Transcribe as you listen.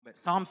but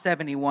Psalm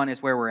 71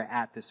 is where we're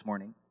at this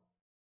morning.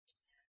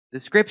 The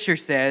scripture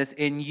says,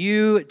 "In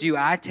you do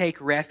I take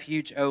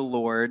refuge, O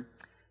Lord.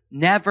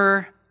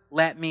 Never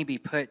let me be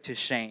put to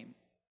shame.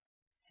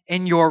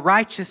 In your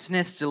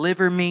righteousness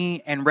deliver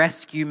me and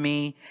rescue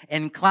me.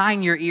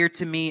 Incline your ear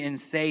to me and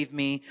save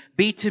me.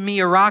 Be to me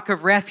a rock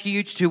of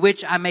refuge to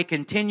which I may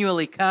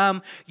continually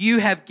come. You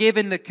have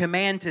given the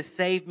command to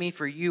save me,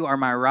 for you are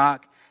my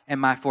rock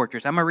and my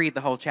fortress." I'm going to read the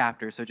whole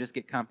chapter, so just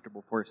get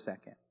comfortable for a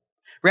second.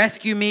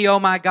 "Rescue me, O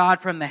my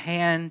God, from the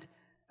hand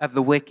of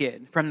the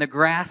wicked, from the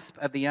grasp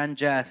of the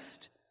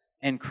unjust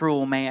and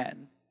cruel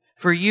man.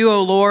 For you,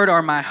 O Lord,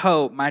 are my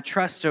hope, my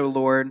trust, O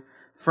Lord,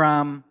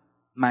 from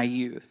my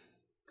youth.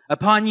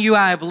 Upon you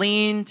I have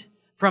leaned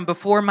from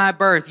before my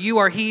birth. You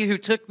are he who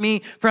took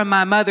me from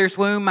my mother's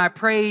womb. My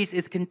praise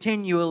is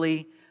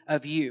continually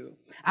of you.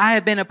 I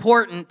have been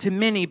important to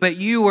many, but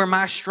you are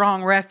my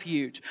strong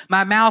refuge.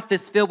 My mouth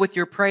is filled with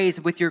your praise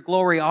and with your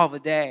glory all the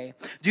day.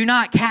 Do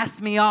not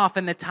cast me off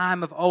in the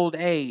time of old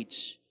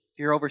age." If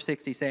you're over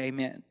 60, say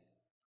amen.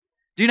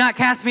 "Do not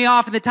cast me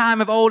off in the time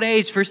of old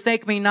age.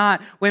 Forsake me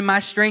not when my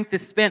strength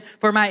is spent.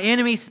 For my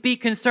enemies speak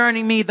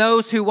concerning me.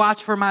 Those who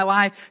watch for my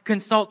life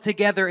consult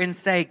together and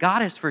say,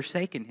 'God has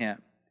forsaken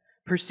him.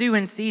 Pursue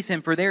and seize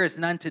him, for there is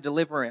none to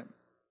deliver him.'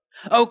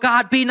 O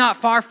God, be not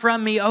far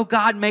from me. O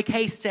God, make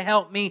haste to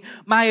help me.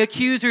 My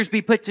accusers be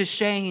put to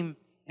shame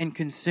and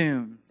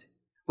consumed.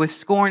 With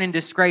scorn and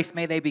disgrace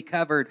may they be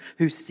covered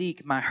who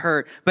seek my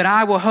hurt. But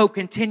I will hope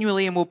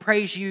continually and will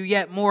praise you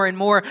yet more and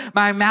more.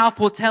 My mouth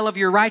will tell of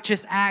your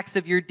righteous acts,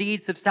 of your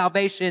deeds of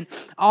salvation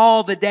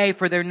all the day,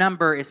 for their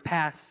number is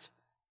past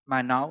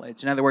my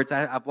knowledge." In other words,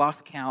 I've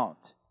lost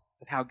count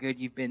of how good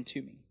you've been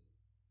to me.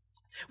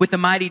 "With the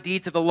mighty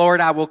deeds of the Lord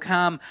I will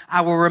come.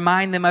 I will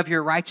remind them of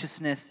your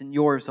righteousness and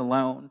yours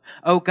alone.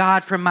 O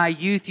God, from my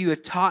youth you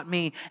have taught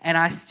me, and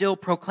I still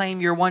proclaim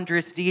your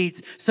wondrous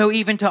deeds. So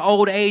even to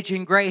old age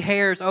and gray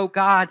hairs, O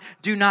God,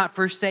 do not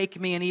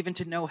forsake me, and even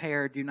to no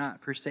hair do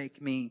not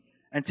forsake me,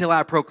 until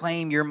I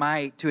proclaim your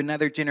might to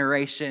another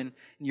generation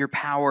and your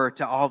power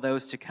to all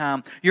those to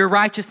come. Your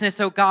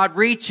righteousness, O God,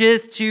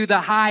 reaches to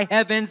the high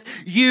heavens.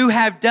 You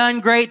have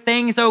done great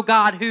things, O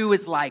God. Who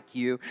is like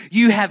you?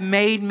 You have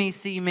made me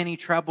see many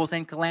troubles,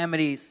 and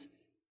calamities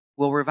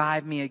will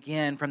revive me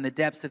again. From the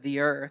depths of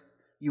the earth,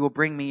 you will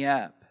bring me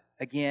up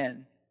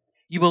again.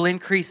 You will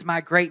increase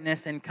my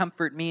greatness and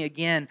comfort me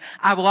again.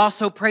 I will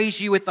also praise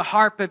you with the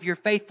harp of your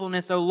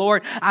faithfulness, O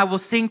Lord. I will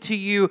sing to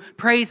you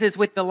praises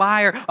with the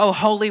lyre, O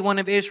Holy One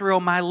of Israel.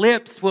 My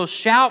lips will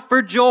shout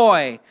for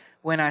joy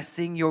when I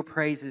sing your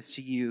praises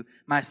to you.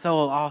 My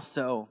soul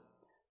also,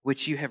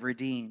 which you have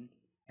redeemed.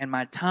 And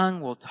my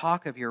tongue will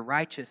talk of your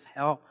righteous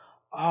help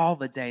all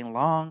the day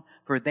long,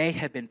 for they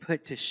have been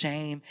put to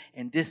shame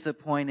and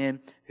disappointed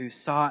who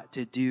sought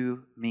to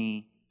do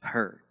me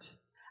hurt."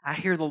 I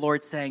hear the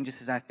Lord saying,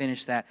 just as I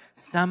finish that,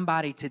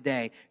 somebody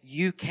today,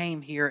 you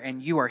came here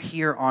and you are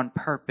here on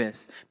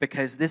purpose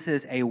because this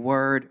is a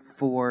word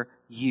for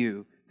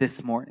you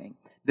this morning.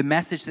 The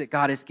message that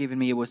God has given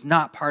me, it was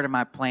not part of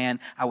my plan.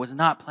 I was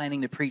not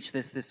planning to preach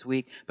this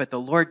week, but the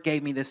Lord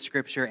gave me this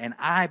scripture, and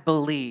I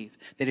believe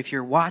that if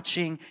you're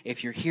watching,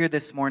 if you're here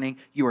this morning,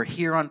 you are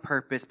here on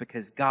purpose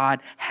because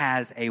God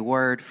has a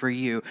word for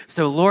you.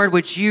 So Lord,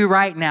 would you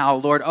right now,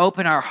 Lord,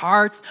 open our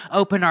hearts,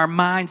 open our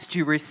minds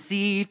to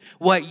receive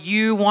what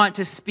you want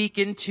to speak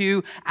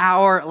into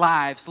our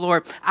lives.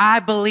 Lord, I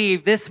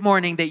believe this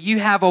morning that you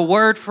have a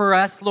word for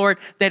us, Lord,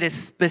 that is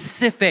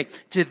specific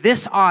to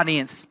this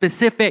audience,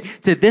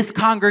 specific to this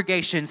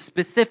congregation,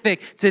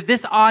 specific to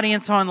this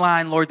audience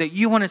online, Lord, that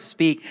you want to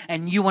speak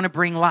and you want to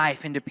bring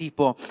life into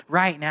people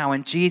right now.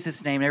 In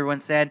Jesus' name, everyone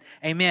said,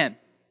 amen.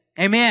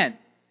 Amen.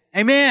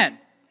 Amen.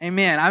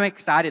 Amen. I'm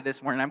excited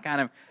this morning. I'm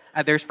kind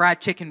of, there's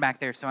fried chicken back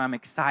there, so I'm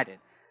excited.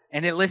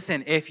 And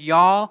listen, if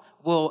y'all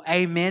will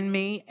amen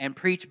me and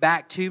preach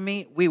back to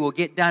me, we will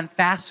get done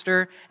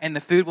faster and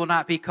the food will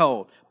not be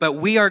cold. But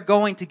we are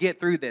going to get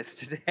through this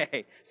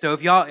today. So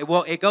if y'all,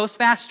 well, it goes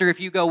faster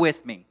if you go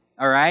with me.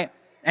 All right?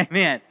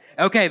 Amen.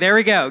 Okay, there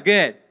we go.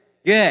 Good.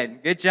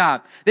 Good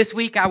job. This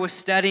week I was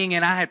studying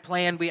and I had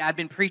planned, I'd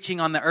been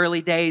preaching on the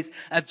early days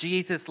of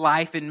Jesus'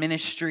 life and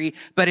ministry,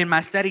 but in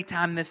my study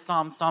time, this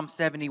Psalm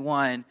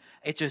 71,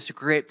 it just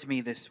gripped me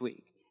this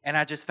week. And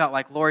I just felt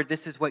like, Lord,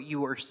 this is what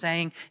you were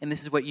saying and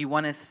this is what you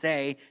want to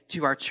say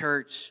to our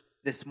church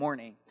this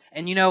morning.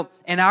 And you know,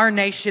 in our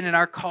nation, in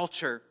our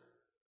culture,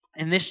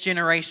 in this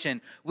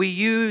generation, we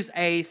use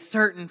a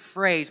certain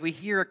phrase. We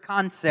hear a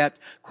concept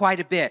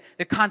quite a bit.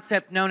 The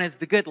concept known as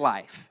the good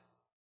life.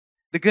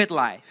 The good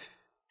life.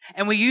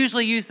 And we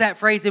usually use that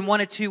phrase in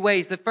one of two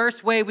ways. The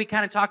first way we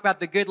kind of talk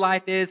about the good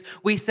life is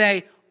we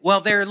say,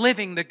 well, they're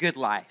living the good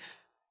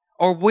life.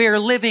 Or we're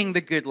living the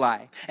good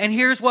life. And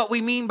here's what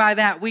we mean by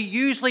that. We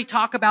usually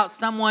talk about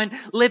someone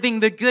living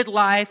the good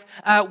life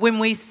when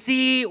we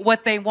see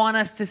what they want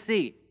us to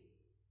see.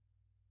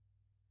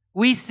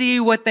 We see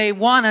what they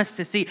want us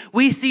to see.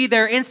 We see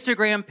their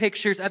Instagram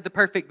pictures of the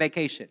perfect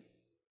vacation.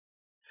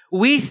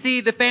 We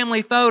see the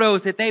family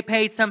photos that they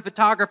paid some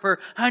photographer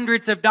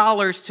hundreds of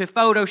dollars to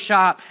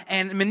Photoshop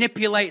and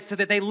manipulate so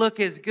that they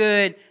look as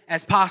good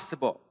as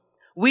possible.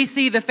 We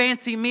see the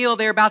fancy meal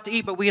they're about to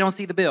eat, but we don't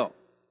see the bill.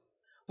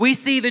 We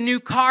see the new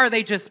car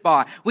they just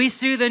bought. We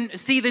see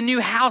the new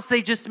house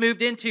they just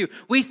moved into.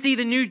 We see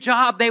the new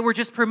job they were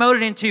just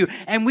promoted into.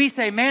 And we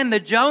say, man,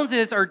 the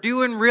Joneses are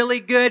doing really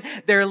good.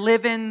 They're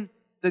living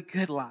the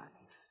good life.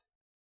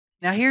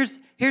 Now here's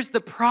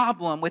the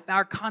problem with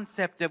our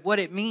concept of what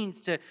it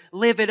means to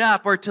live it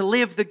up or to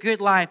live the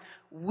good life.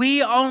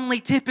 We only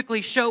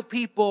typically show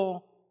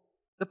people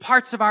the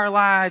parts of our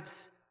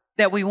lives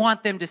that we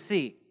want them to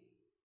see.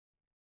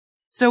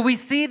 So we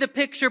see the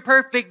picture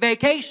perfect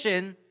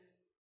vacation,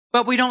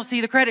 but we don't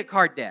see the credit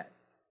card debt.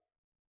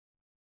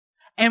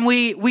 And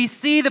we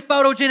see the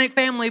photogenic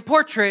family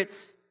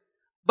portraits,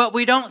 but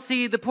we don't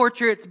see the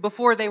portraits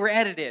before they were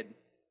edited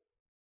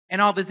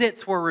and all the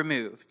zits were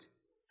removed.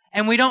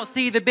 And we don't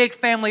see the big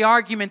family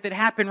argument that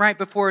happened right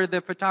before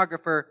the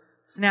photographer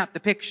snapped the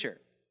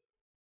picture.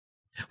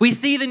 We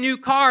see the new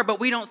car, but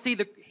we don't see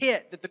the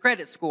hit that the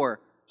credit score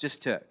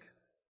just took.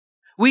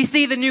 We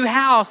see the new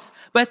house,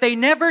 but they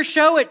never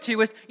show it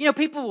to us. You know,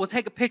 people will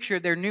take a picture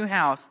of their new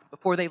house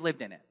before they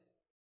lived in it.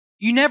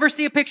 You never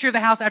see a picture of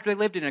the house after they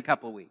lived in it a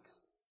couple of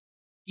weeks.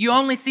 You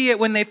only see it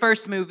when they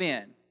first move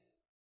in.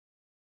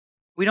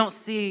 We don't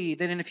see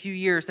that in a few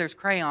years there's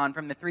crayon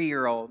from the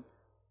 3-year-old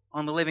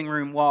on the living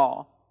room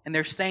wall, and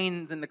there's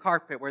stains in the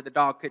carpet where the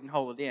dog couldn't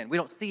hold it in. We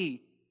don't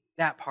see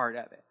that part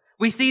of it.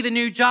 We see the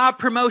new job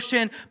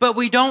promotion, but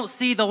we don't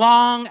see the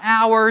long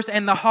hours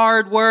and the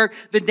hard work,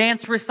 the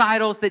dance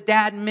recitals that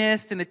dad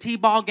missed and the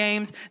t-ball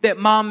games that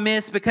mom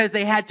missed because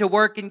they had to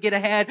work and get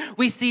ahead.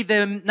 We see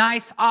the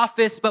nice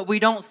office, but we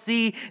don't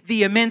see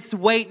the immense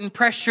weight and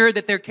pressure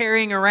that they're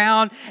carrying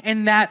around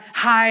in that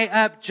high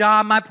up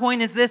job. My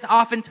point is this: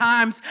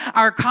 oftentimes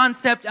our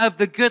concept of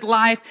the good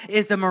life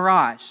is a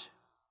mirage.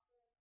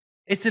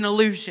 It's an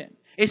illusion.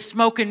 It's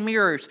smoke and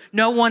mirrors.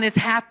 No one is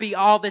happy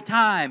all the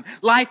time.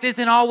 Life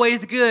isn't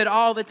always good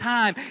all the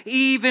time.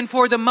 Even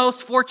for the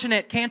most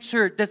fortunate,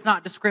 cancer does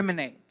not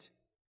discriminate.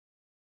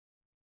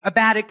 A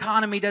bad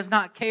economy does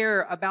not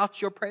care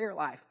about your prayer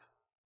life.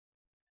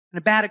 And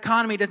a bad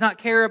economy does not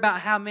care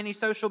about how many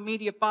social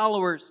media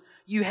followers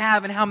you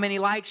have and how many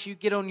likes you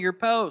get on your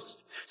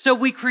post. So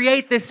we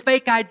create this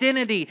fake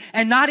identity,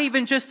 and not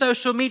even just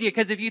social media,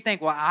 because if you think,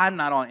 well, I'm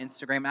not on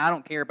Instagram, I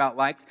don't care about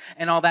likes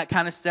and all that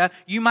kind of stuff,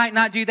 you might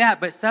not do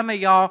that. But some of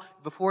y'all,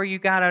 before you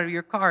got out of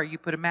your car, you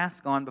put a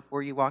mask on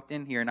before you walked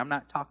in here, and I'm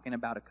not talking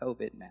about a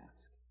COVID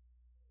mask.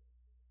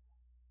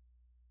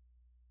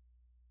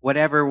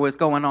 Whatever was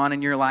going on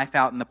in your life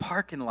out in the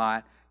parking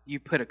lot, you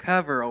put a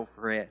cover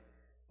over it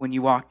when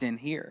you walked in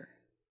here.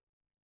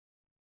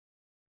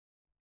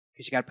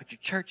 Because you got to put your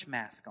church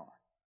mask on.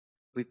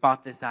 We've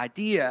bought this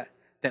idea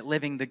that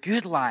living the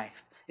good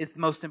life is the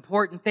most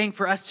important thing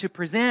for us to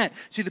present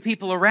to the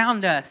people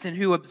around us and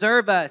who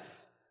observe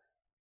us.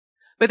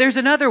 But there's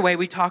another way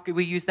we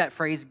use that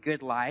phrase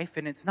good life,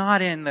 and it's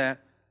not in the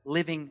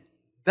living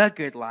the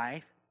good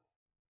life.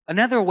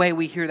 Another way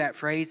we hear that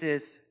phrase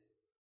is,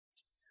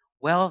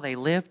 well, they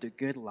lived a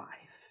good life.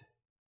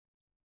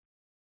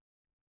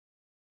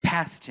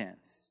 Past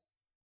tense.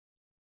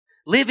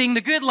 Living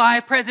the good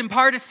life, present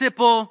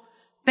participle,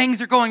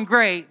 things are going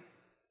great.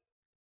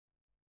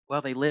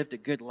 Well, they lived a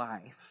good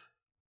life.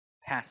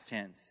 Past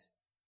tense.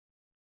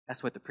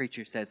 That's what the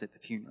preacher says at the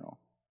funeral.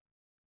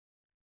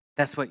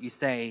 That's what you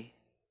say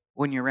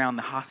when you're around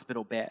the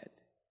hospital bed.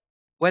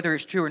 Whether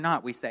it's true or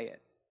not, we say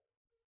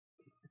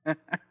it.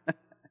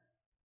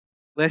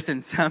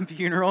 Listen, some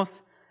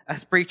funerals,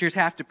 us preachers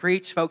have to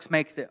preach. Folks,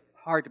 makes it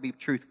hard to be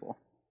truthful.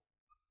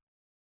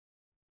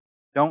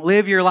 Don't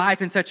live your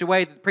life in such a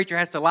way that the preacher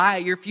has to lie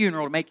at your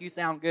funeral to make you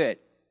sound good.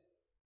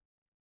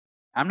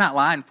 I'm not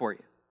lying for you.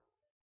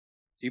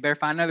 So you better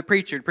find another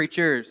preacher to preach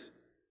yours.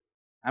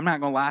 I'm not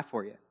going to lie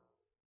for you.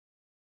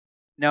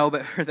 No,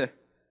 but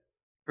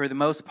for the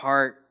most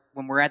part,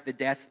 when we're at the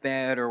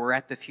deathbed or we're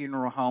at the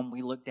funeral home,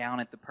 we look down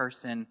at the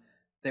person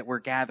that we're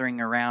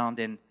gathering around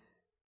and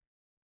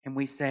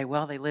we say,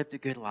 well, they lived a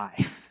good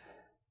life.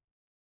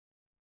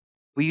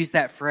 We use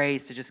that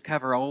phrase to just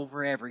cover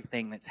over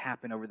everything that's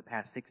happened over the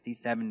past 60,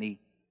 70,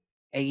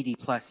 80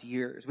 plus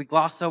years. We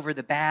gloss over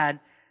the bad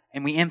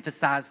and we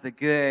emphasize the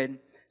good.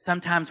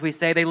 Sometimes we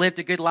say they lived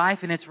a good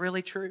life, and it's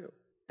really true.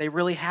 They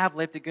really have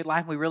lived a good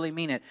life. We really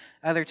mean it.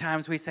 Other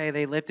times we say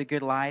they lived a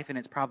good life, and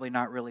it's probably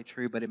not really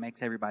true, but it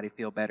makes everybody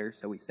feel better,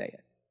 so we say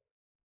it.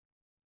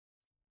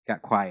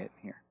 Got quiet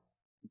here.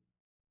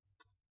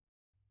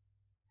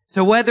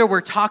 So whether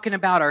we're talking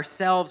about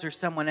ourselves or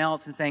someone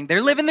else and saying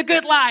they're living the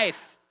good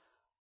life,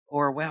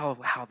 or, well,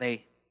 wow,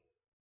 they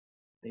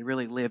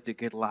really lived a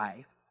good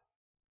life,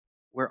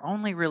 we're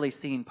only really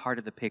seeing part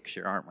of the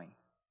picture, aren't we?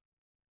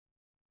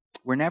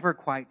 We're never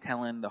quite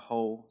telling the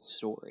whole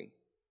story.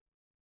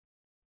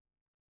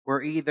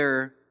 We're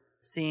either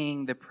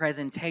seeing the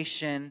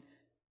presentation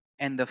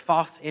and the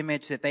false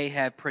image that they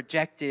have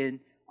projected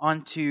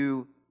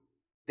onto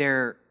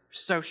their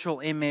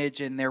social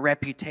image and their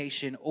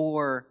reputation,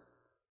 or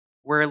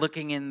we're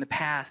looking in the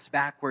past,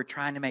 backward,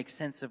 trying to make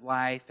sense of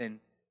life. And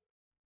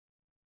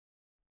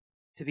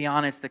to be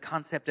honest, the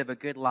concept of a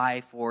good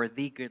life or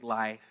the good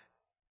life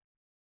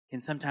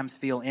can sometimes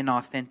feel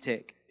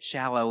inauthentic,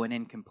 shallow, and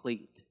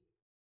incomplete.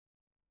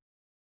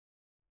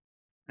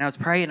 And I was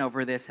praying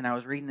over this, and I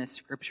was reading this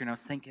scripture, and I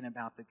was thinking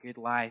about the good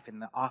life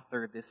and the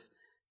author of this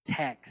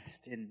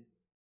text and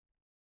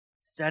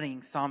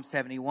studying Psalm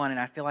 71, and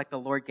I feel like the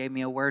Lord gave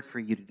me a word for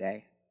you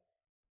today.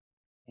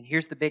 And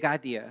here's the big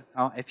idea.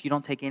 If you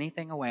don't take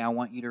anything away, I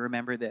want you to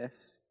remember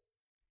this.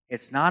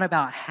 It's not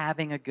about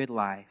having a good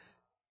life.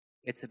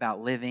 It's about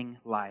living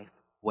life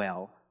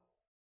well.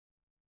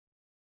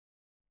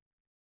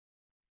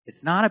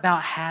 It's not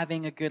about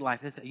having a good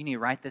life. You need to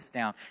write this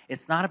down.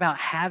 It's not about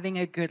having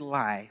a good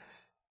life.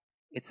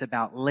 It's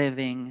about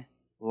living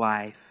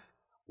life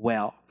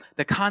well.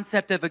 The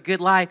concept of a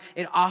good life,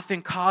 it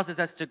often causes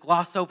us to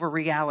gloss over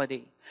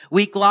reality.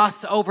 We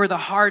gloss over the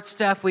hard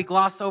stuff. We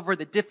gloss over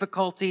the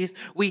difficulties.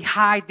 We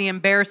hide the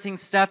embarrassing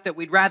stuff that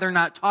we'd rather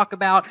not talk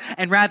about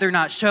and rather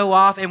not show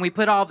off. And we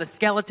put all the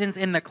skeletons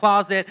in the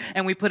closet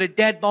and we put a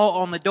deadbolt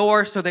on the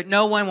door so that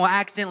no one will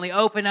accidentally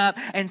open up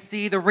and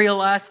see the real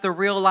us, the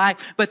real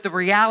life. But the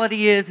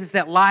reality is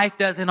that life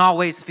doesn't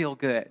always feel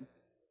good.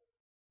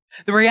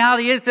 The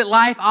reality is that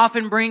life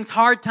often brings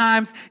hard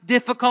times,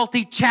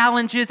 difficulty,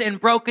 challenges, and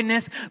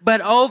brokenness.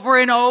 But over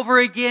and over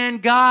again,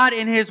 God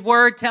in His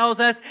Word tells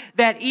us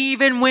that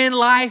even when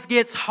life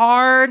gets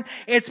hard,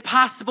 it's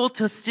possible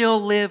to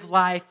still live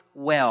life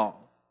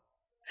well.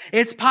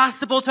 It's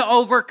possible to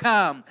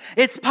overcome.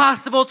 It's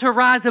possible to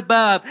rise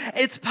above.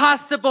 It's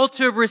possible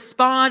to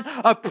respond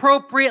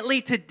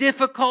appropriately to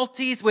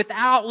difficulties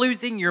without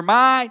losing your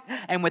mind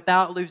and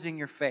without losing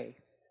your faith.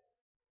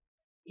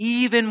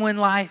 Even when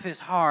life is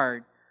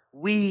hard,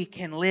 we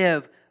can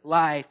live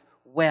life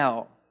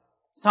well.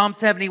 Psalm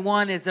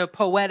 71 is a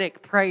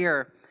poetic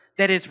prayer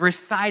that is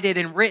recited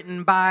and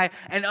written by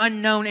an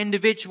unknown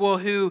individual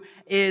who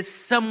is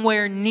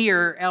somewhere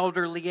near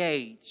elderly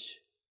age.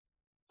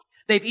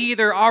 They've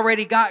either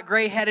already got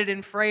gray-headed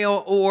and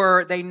frail,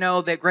 or they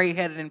know that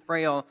gray-headed and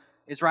frail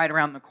is right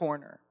around the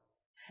corner.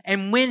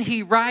 And when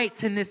he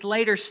writes in this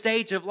later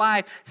stage of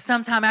life,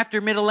 sometime after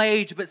middle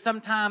age, but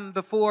sometime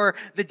before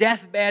the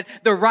deathbed,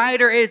 the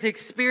writer is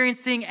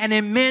experiencing an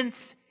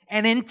immense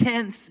and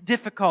intense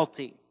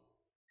difficulty.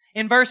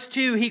 In verse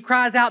 2, he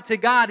cries out to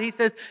God. He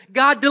says,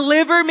 God,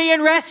 deliver me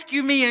and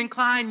rescue me.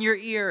 Incline your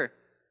ear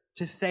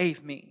to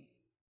save me.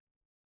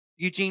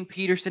 Eugene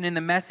Peterson in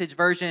the Message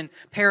version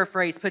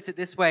paraphrase puts it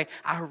this way: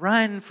 I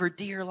run for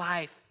dear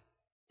life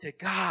to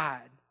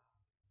God.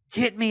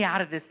 Get me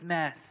out of this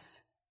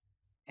mess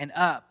and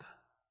up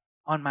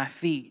on my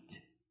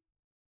feet.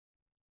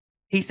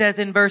 He says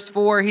in verse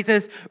 4, he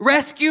says,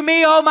 rescue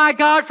me, oh my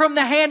God, from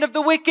the hand of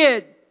the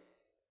wicked.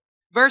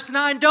 Verse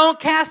 9, don't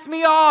cast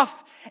me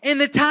off in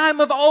the time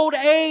of old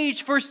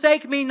age.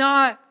 Forsake me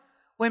not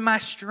when my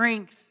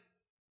strength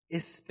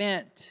is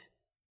spent.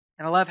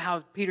 And I love how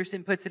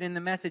Peterson puts it in the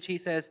Message. He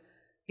says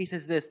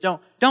this,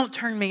 don't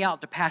turn me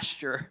out to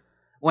pasture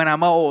when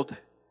I'm old,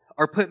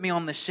 or put me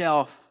on the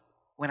shelf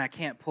when I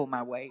can't pull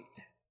my weight.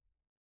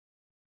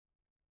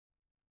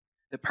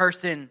 The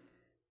person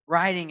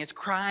writing is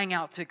crying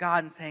out to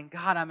God and saying,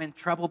 God, I'm in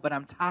trouble, but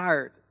I'm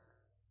tired.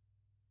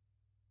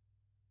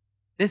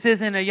 This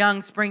isn't a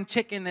young spring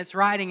chicken that's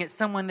writing. It's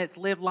someone that's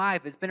lived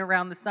life. It's been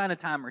around the sun a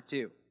time or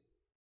two.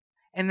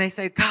 And they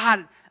say,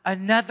 God,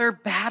 another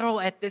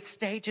battle at this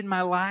stage in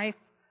my life.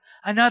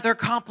 Another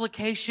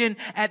complication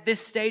at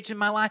this stage in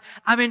my life.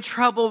 I'm in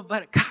trouble,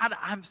 but God,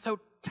 I'm so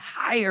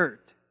tired.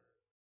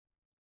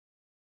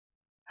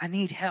 I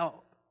need help.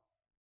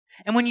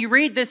 And when you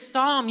read this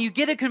psalm, you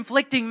get a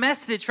conflicting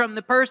message from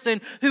the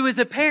person who is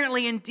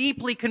apparently and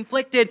deeply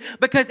conflicted,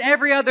 because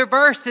every other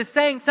verse is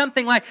saying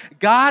something like,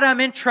 God, I'm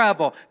in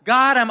trouble.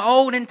 God, I'm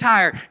old and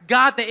tired.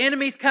 God, the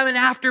enemy's coming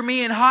after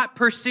me in hot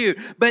pursuit.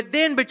 But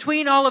then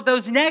between all of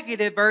those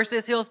negative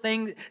verses, he'll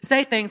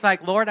say things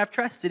like, Lord, I've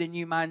trusted in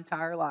you my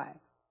entire life.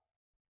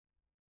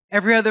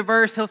 Every other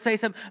verse, he'll say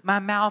something, my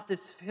mouth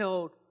is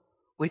filled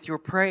with your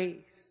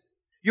praise.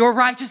 Your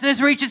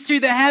righteousness reaches to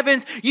the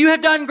heavens. You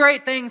have done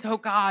great things, oh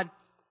God.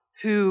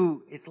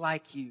 Who is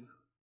like you?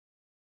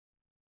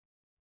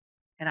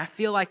 And I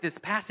feel like this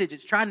passage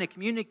is trying to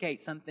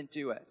communicate something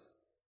to us.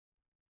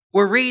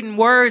 We're reading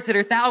words that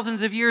are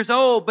thousands of years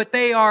old, but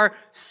they are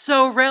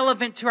so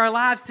relevant to our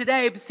lives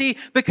today. But see,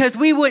 because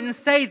we wouldn't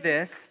say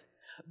this,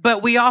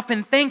 but we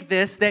often think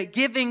this, that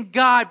giving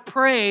God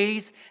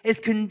praise is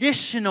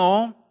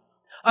conditional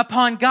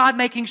upon God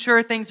making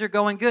sure things are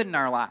going good in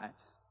our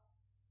lives.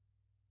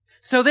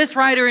 So this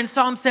writer in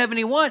Psalm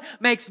 71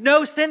 makes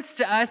no sense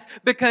to us,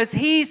 because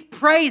he's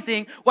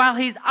praising while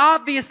he's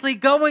obviously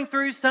going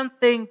through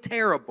something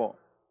terrible.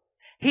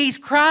 He's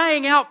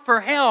crying out for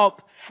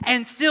help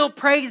and still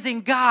praising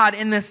God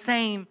in the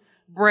same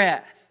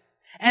breath.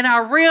 And I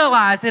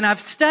realize, and I've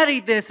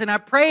studied this, and I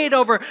prayed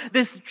over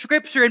this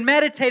scripture and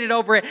meditated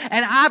over it,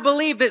 and I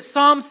believe that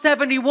Psalm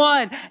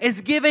 71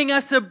 is giving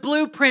us a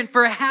blueprint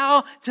for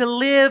how to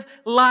live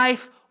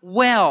life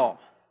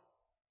well.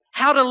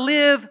 How to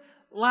live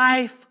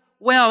life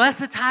well. That's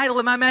the title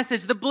of my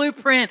message, the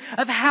blueprint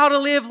of how to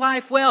live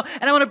life well.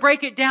 And I want to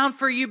break it down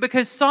for you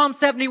because Psalm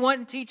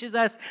 71 teaches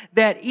us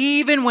that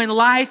even when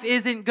life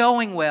isn't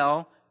going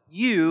well,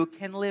 you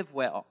can live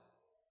well.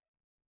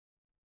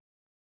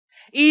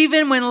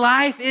 Even when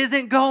life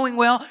isn't going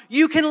well,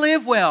 you can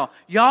live well.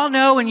 Y'all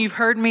know, and you've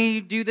heard me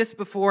do this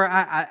before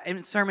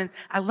in sermons,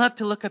 I love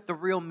to look up the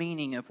real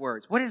meaning of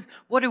words.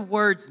 What do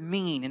words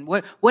mean? And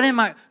what am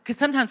I, because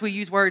sometimes we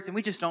use words and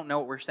we just don't know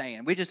what we're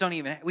saying.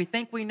 We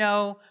think we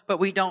know, but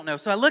we don't know.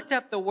 So I looked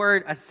up the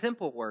word, a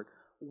simple word,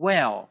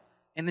 well,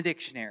 in the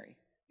dictionary.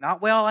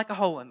 Not well like a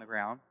hole in the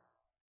ground,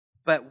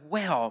 but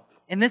well.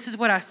 And this is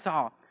what I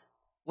saw.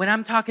 When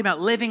I'm talking about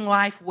living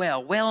life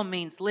well, well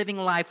means living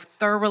life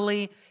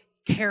thoroughly,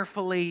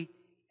 carefully,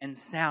 and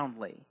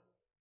soundly.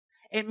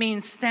 It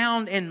means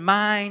sound in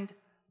mind,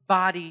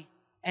 body,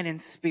 and in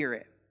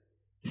spirit.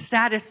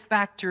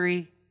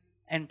 Satisfactory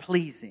and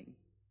pleasing.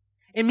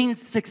 It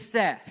means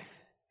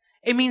success.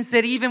 It means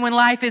that even when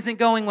life isn't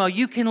going well,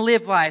 you can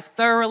live life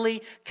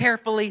thoroughly,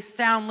 carefully,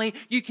 soundly.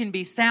 You can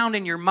be sound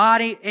in your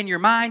body, in your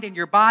mind, in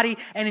your body,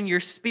 and in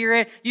your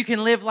spirit. You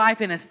can live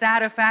life in a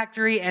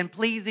satisfactory and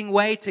pleasing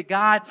way to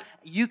God.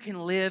 You can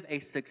live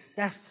a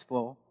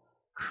successful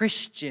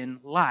Christian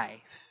life,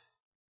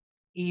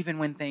 even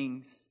when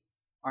things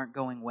aren't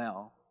going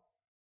well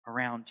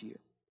around you.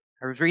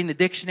 I was reading the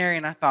dictionary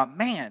and I thought,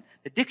 man,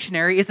 the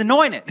dictionary is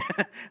anointed.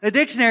 The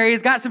dictionary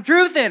has got some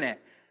truth in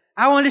it.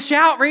 I wanted to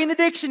shout reading the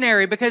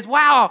dictionary because,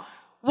 wow,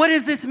 what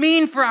does this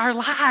mean for our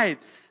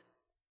lives?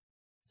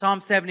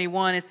 Psalm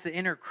 71, it's the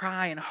inner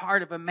cry and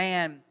heart of a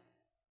man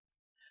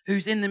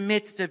who's in the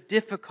midst of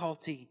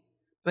difficulty,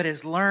 but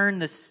has learned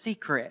the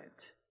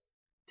secret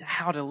to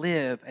how to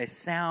live a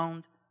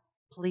sound,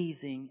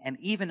 pleasing, and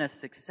even a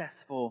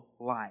successful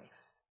life.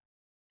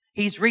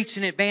 He's reached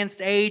an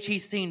advanced age.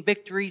 He's seen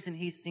victories and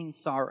he's seen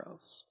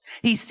sorrows.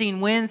 He's seen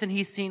wins and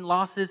he's seen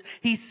losses.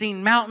 He's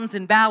seen mountains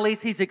and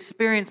valleys. He's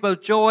experienced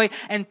both joy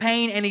and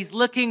pain, and he's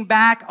looking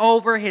back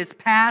over his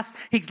past.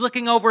 He's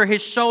looking over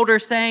his shoulder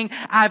saying,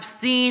 I've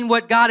seen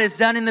what God has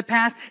done in the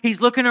past. He's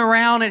looking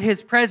around at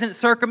his present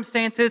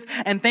circumstances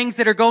and things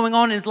that are going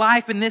on in his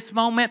life in this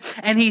moment,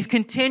 and he's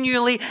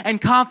continually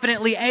and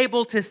confidently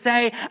able to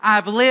say,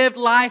 I've lived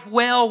life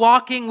well,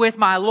 walking with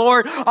my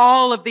Lord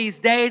all of these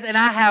days, and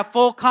I have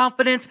full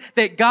confidence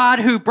that God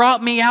who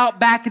brought me out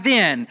back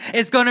then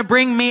is going to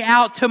bring me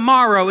out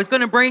tomorrow, is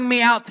going to bring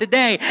me out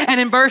today.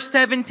 And in verse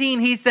 17,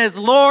 he says,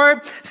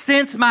 Lord,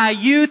 since my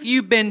youth,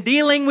 you've been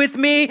dealing with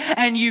me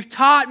and you've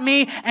taught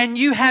me and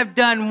you have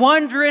done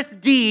wondrous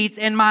deeds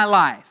in my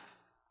life.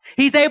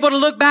 He's able to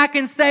look back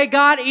and say,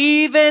 God,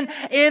 even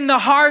in the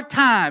hard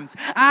times,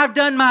 I've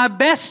done my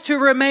best to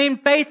remain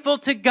faithful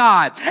to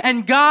God.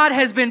 And God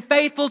has been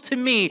faithful to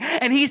me.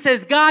 And he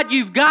says, God,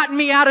 you've gotten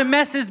me out of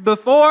messes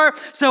before,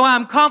 so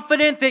I'm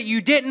confident that you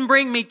didn't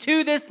bring me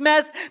to this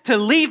mess to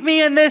leave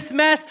me in this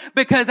mess,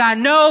 because I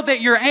know that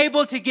you're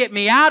able to get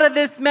me out of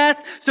this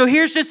mess. So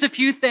here's just a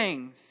few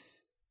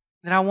things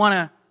that I want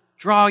to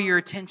draw your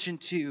attention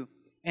to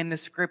in the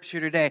scripture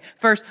today.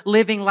 First,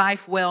 living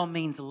life well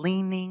means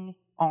leaning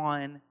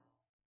on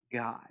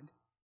God.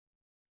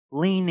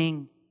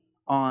 Leaning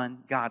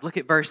on God. Look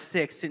at verse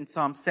 6 in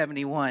Psalm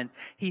 71.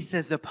 He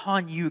says,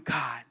 upon you,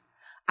 God,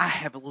 I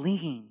have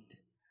leaned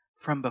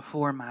from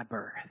before my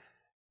birth.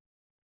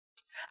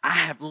 I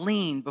have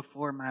leaned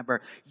before my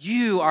birth.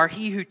 You are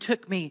he who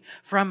took me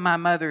from my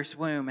mother's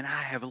womb, and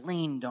I have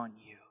leaned on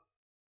you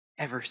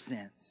ever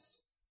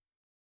since.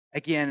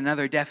 Again,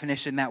 another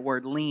definition, that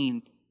word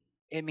lean,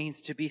 it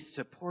means to be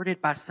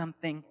supported by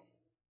something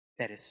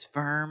that is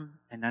firm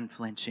and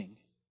unflinching.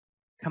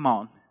 Come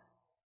on.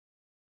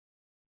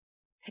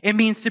 It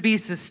means to be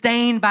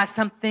sustained by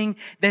something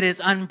that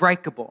is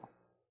unbreakable.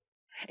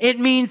 It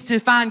means to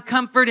find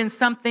comfort in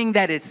something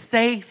that is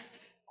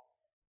safe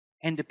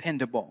and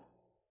dependable.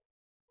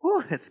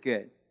 Whew, that's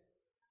good.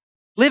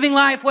 Living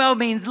life well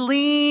means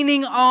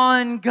leaning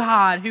on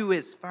God, who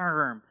is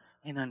firm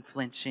and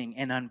unflinching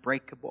and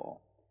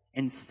unbreakable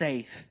and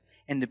safe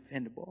and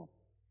dependable.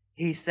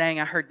 He's saying,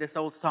 I heard this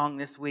old song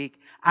this week,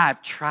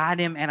 I've tried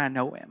him and I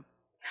know him.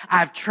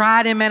 I've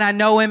tried him and I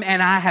know him,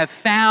 and I have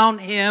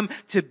found him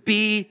to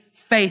be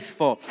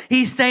faithful.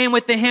 He's saying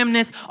with the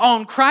hymnist,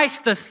 on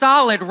Christ the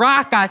solid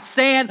rock I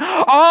stand.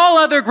 All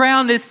other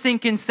ground is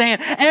sinking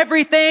sand.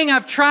 Everything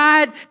I've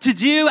tried to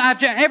do,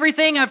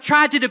 everything I've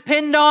tried to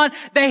depend on,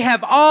 they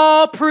have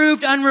all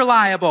proved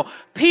unreliable.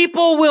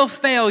 People will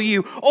fail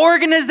you.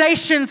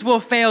 Organizations will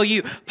fail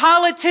you.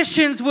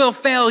 Politicians will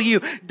fail you.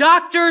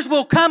 Doctors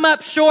will come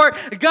up short.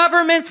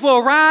 Governments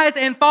will rise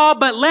and fall.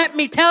 But let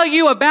me tell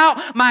you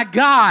about my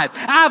God.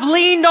 I've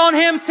leaned on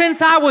him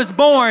since I was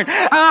born.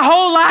 My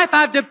whole life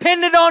I've depended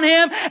depended on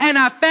Him, and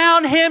I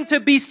found Him to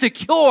be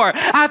secure.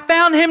 I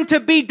found Him to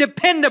be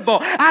dependable.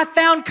 I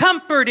found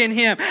comfort in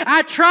Him.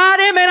 I tried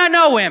Him and I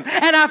know Him,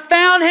 and I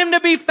found Him to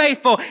be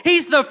faithful.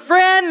 He's the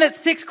friend that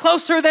sticks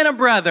closer than a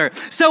brother.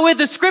 So what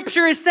the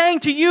Scripture is saying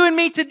to you and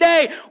me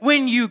today,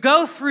 when you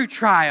go through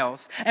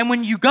trials and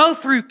when you go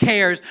through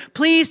cares,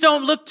 please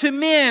don't look to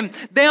men.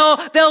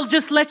 They'll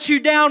just let you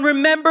down.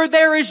 Remember,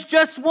 there is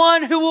just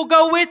one who will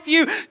go with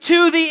you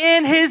to the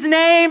end. His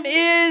name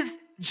is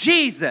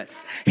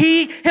Jesus.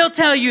 He'll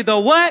tell you the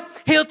what,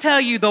 He'll tell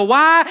you the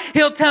why,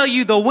 He'll tell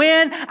you the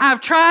when. I've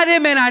tried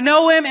Him and I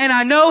know Him, and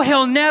I know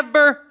He'll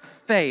never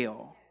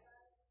fail.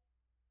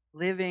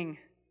 Living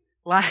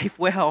life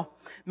well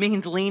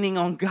means leaning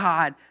on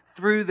God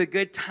through the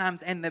good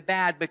times and the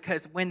bad,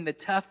 because when the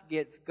tough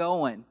gets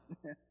going,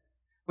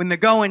 when the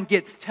going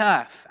gets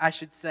tough, I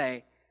should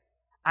say,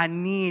 I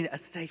need a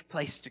safe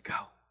place to go.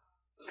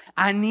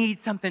 I need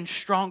something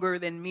stronger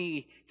than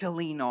me to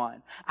lean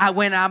on.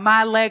 When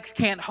my legs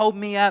can't hold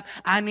me up,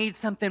 I need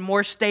something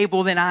more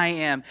stable than I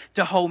am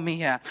to hold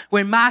me up.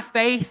 When my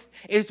faith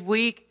is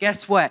weak,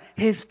 guess what?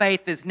 His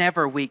faith is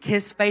never weak.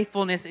 His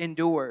faithfulness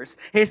endures.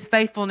 His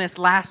faithfulness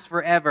lasts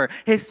forever.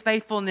 His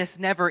faithfulness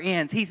never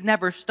ends. He's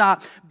never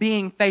stopped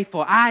being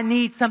faithful. I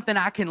need something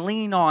I can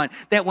lean on,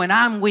 that when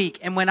I'm weak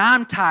and when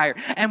I'm tired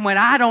and when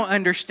I don't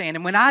understand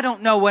and when I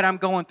don't know what I'm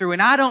going through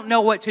and I don't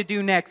know what to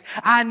do next,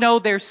 I know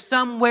there's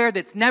somewhere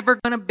that's never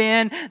going to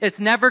bend, that's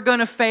never going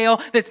to fail,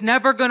 that's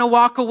never going to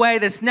walk away,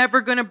 that's never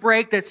going to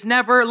break, that's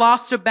never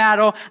lost a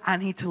battle. I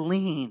need to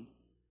lean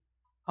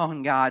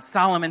on God.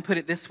 Solomon put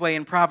it this way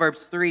in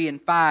Proverbs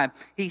 3:5.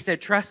 He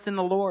said, trust in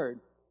the Lord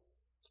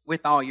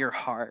with all your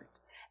heart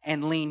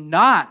and lean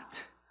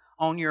not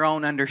on your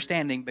own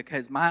understanding,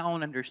 because my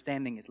own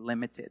understanding is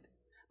limited.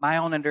 My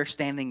own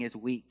understanding is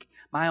weak.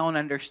 My own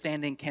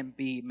understanding can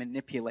be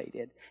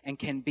manipulated and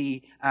can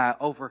be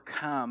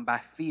overcome by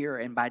fear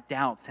and by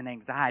doubts and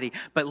anxiety.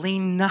 But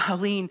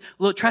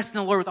trust in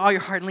the Lord with all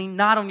your heart. Lean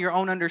not on your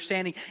own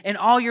understanding. In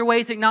all your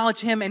ways acknowledge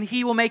Him, and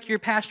He will make your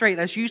path straight.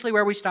 That's usually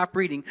where we stop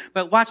reading.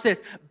 But watch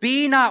this.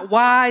 Be not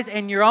wise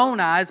in your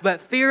own eyes,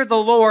 but fear the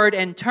Lord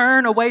and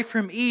turn away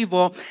from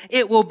evil.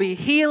 It will be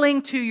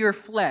healing to your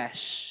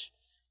flesh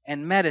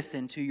and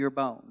medicine to your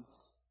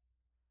bones.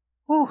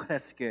 Whew,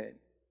 that's good.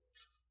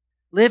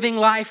 Living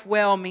life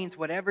well means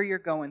whatever you're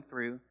going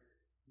through,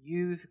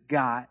 you've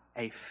got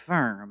a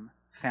firm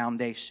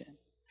foundation.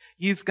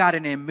 You've got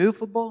an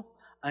immovable,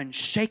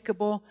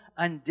 unshakable,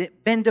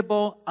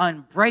 unbendable,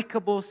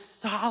 unbreakable,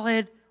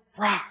 solid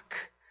rock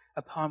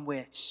upon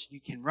which you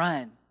can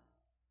run.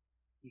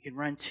 You can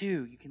run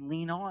to, you can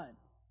lean on,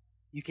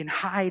 you can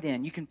hide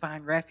in, you can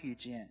find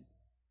refuge in,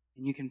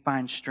 and you can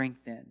find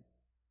strength in.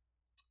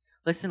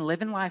 Listen,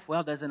 living life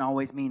well doesn't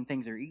always mean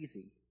things are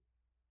easy.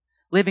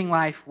 Living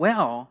life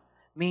well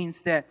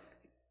means that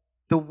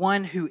the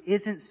one who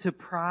isn't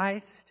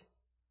surprised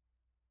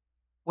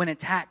when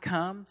attack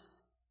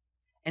comes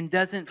and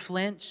doesn't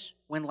flinch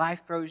when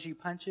life throws you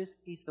punches,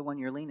 he's the one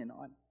you're leaning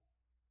on.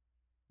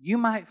 You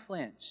might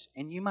flinch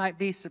and you might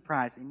be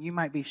surprised and you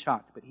might be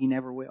shocked, but He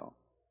never will.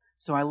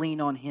 So I lean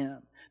on Him.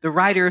 The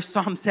writer of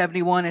Psalm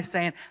 71 is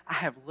saying, I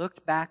have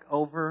looked back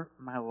over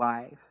my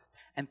life,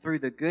 and through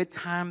the good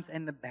times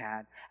and the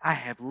bad, I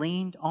have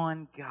leaned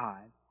on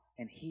God,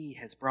 and He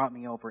has brought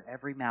me over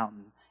every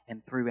mountain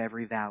and through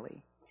every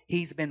valley.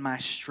 He's been my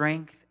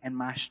strength and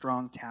my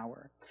strong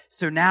tower.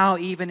 So now,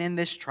 even in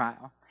this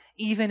trial,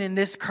 even in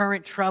this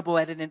current trouble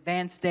at an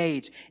advanced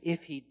stage,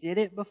 if He did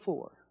it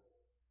before,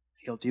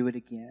 He'll do it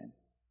again.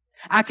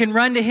 I can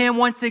run to Him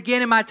once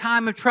again in my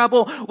time of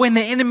trouble, when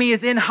the enemy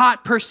is in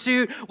hot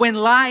pursuit, when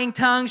lying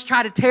tongues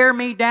try to tear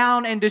me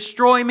down and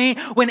destroy me,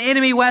 when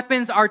enemy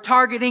weapons are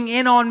targeting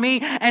in on me,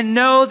 and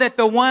know that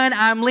the one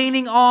I'm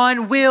leaning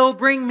on will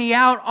bring me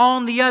out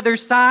on the other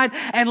side.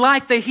 And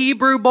like the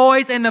Hebrew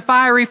boys in the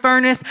fiery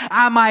furnace,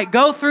 I might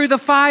go through the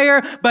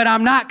fire, but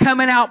I'm not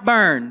coming out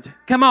burned.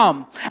 Come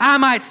on. I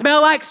might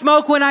smell like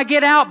smoke when I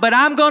get out, but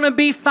I'm going to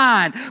be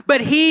fine.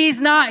 But He's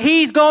not.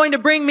 He's going to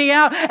bring me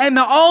out. And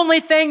the only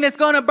thing that's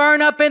going to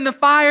burn up in the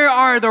fire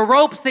are the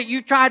ropes that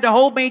you tried to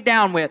hold me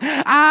down with.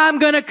 I'm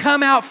going to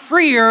come out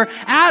freer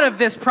out of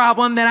this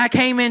problem than I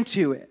came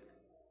into it.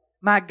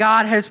 My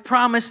God has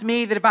promised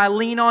me that if I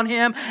lean on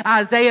Him,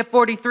 Isaiah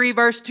 43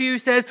 verse 2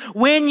 says,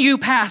 when you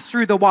pass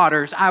through the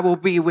waters, I will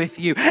be with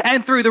you.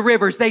 And through the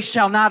rivers, they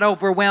shall not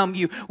overwhelm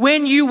you.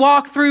 When you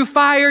walk through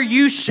fire,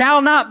 you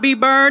shall not be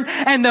burned,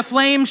 and the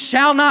flames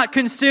shall not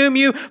consume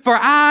you. For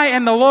I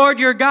am the Lord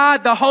your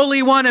God, the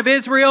Holy One of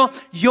Israel,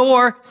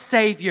 your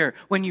Savior.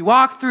 When you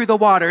walk through the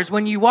waters,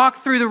 when you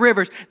walk through the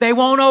rivers, they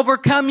won't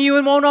overcome you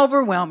and won't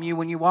overwhelm you.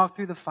 When you walk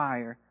through the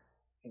fire,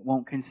 it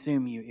won't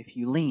consume you if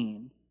you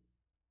lean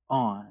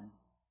on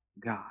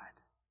God.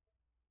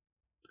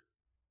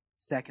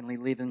 Secondly,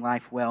 living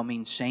life well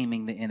means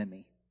shaming the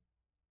enemy.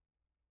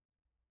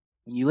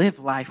 When you live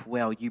life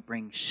well, you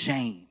bring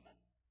shame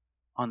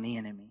on the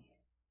enemy.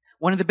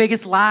 One of the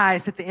biggest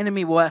lies that the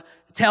enemy will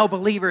tell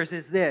believers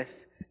is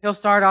this. He'll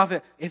start off,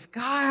 if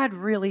God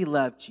really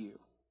loved you,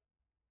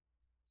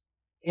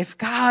 if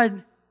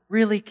God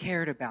really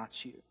cared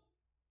about you.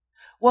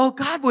 Well,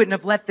 God wouldn't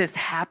have let this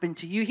happen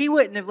to you. He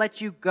wouldn't have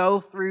let you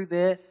go through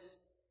this.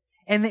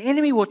 And the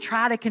enemy will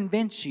try to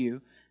convince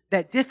you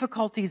that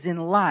difficulties in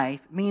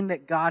life mean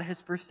that God has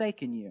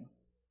forsaken you.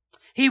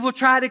 He will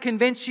try to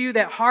convince you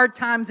that hard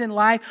times in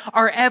life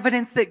are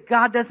evidence that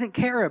God doesn't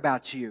care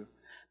about you.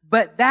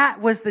 But that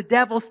was the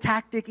devil's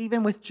tactic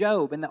even with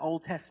Job in the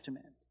Old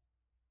Testament.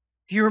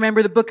 If you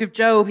remember the book of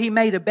Job, he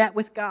made a bet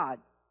with God.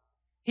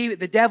 The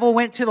devil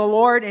went to the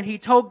Lord and he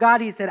told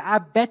God, he said, I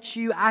bet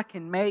you I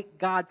can make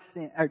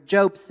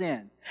Job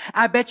sin.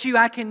 I bet you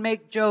I can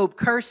make Job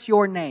curse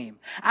your name.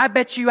 I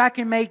bet you I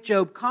can make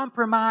Job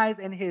compromise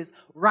in his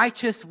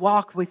righteous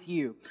walk with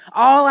you.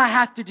 All I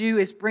have to do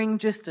is bring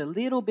just a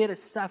little bit of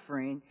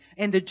suffering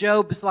into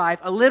Job's life,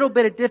 a little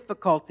bit of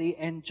difficulty,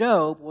 and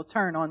Job will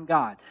turn on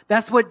God.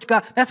 That's what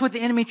the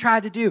enemy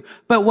tried to do.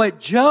 But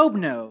what Job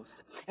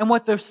knows, and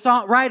what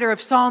the writer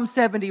of Psalm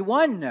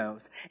 71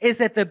 knows, is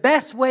that the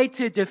best way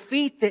to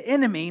defeat the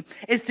enemy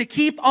is to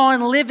keep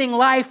on living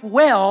life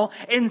well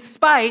in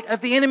spite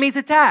of the enemy's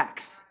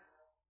attacks.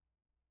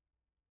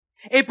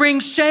 It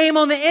brings shame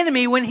on the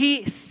enemy when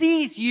he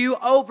sees you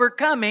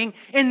overcoming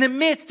in the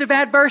midst of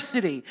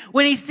adversity.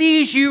 When he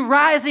sees you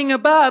rising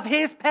above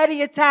his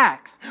petty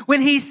attacks.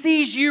 When he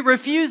sees you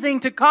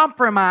refusing to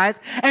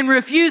compromise and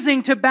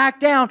refusing to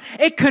back down.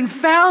 It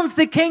confounds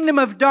the kingdom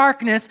of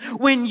darkness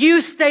when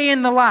you stay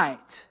in the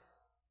light.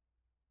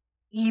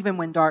 Even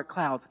when dark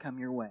clouds come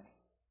your way.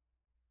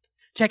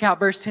 Check out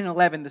verse 10 and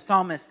 11. The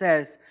psalmist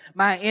says,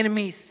 my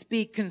enemies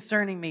speak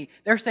concerning me.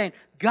 They're saying,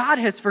 God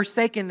has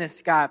forsaken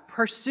this guy.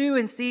 Pursue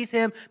and seize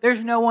him.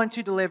 There's no one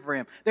to deliver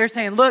him. They're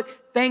saying,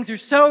 look, things are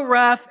so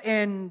rough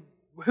in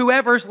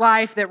whoever's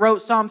life that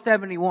wrote Psalm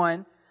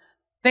 71.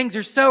 Things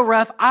are so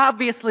rough.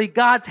 Obviously,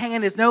 God's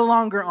hand is no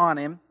longer on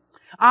him.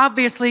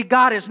 Obviously,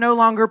 God is no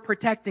longer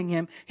protecting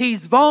him.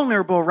 He's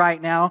vulnerable right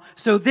now.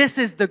 So this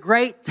is the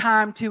great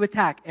time to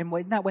attack. And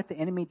isn't that what the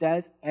enemy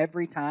does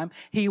every time?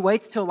 He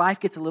waits till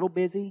life gets a little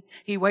busy.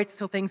 He waits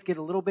till things get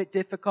a little bit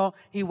difficult.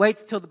 He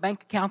waits till the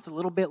bank account's a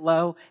little bit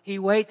low. He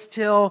waits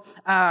till,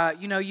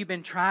 you've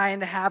been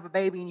trying to have a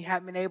baby and you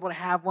haven't been able to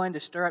have one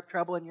to stir up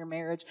trouble in your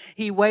marriage.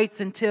 He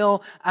waits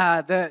until,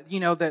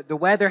 the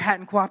weather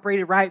hadn't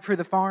cooperated right for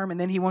the farm and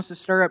then he wants to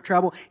stir up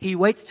trouble. He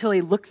waits till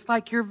he looks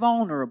like you're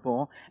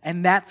vulnerable,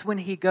 and that's when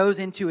he goes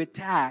into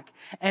attack.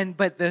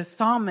 But the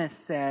psalmist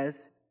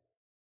says,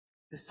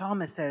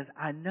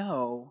 I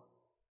know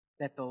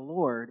that the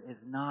Lord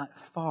is not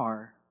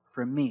far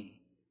from me,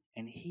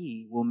 and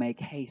he will make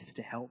haste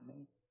to help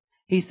me.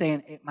 He's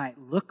saying it might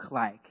look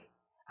like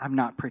I'm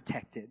not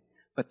protected,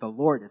 but the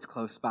Lord is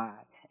close by,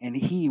 and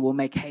he will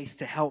make haste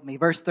to help me.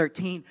 Verse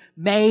 13,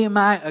 may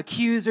my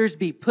accusers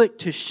be put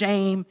to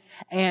shame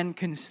and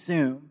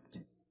consumed.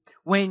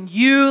 When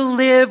you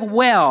live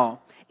well,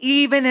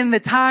 even in the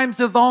times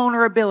of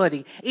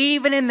vulnerability,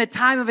 even in the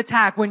time of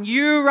attack, when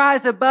you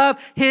rise above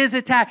his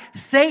attack,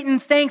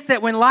 Satan thinks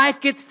that when life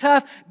gets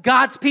tough,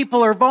 God's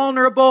people are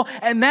vulnerable,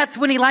 and that's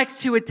when he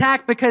likes to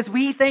attack because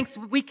he thinks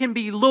we can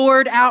be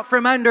lured out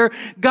from under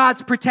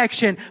God's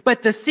protection.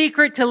 But the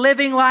secret to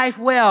living life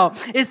well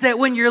is that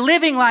when you're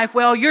living life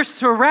well, you're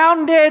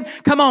surrounded,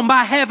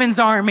 by heaven's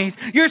armies.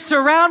 You're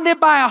surrounded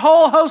by a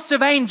whole host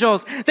of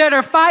angels that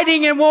are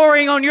fighting and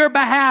warring on your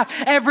behalf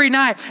every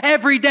night,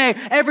 every day,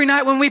 every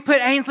night when we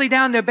put Ainsley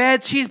down to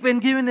bed, she's been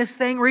doing this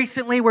thing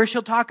recently where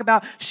she'll talk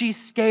about she's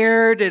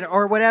scared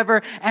or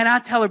whatever. And I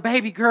tell her,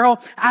 baby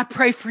girl, I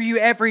pray for you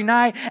every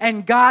night.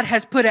 And God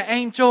has put an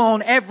angel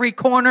on every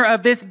corner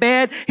of this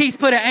bed. He's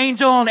put an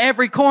angel on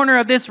every corner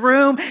of this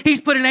room. He's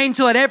put an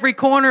angel at every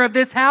corner of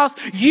this house.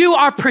 You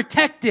are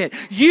protected.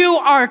 You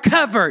are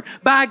covered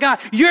by God.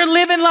 You're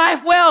living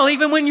life well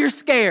even when you're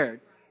scared.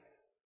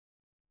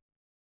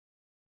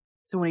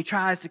 So when he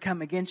tries to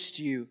come against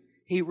you,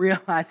 he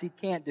realizes he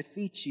can't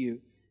defeat you.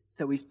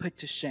 So he's put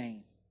to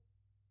shame.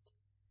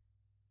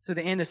 So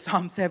the end of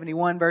Psalm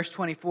 71, verse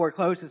 24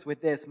 closes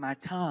with this. My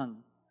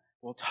tongue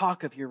will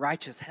talk of your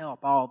righteous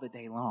help all the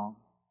day long.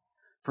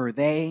 For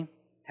they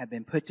have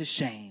been put to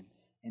shame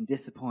and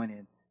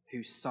disappointed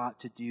who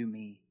sought to do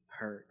me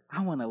hurt.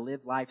 I want to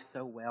live life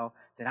so well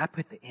that I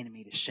put the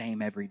enemy to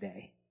shame every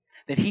day.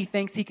 That he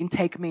thinks he can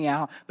take me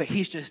out, but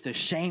he's just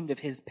ashamed of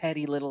his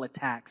petty little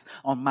attacks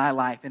on my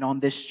life and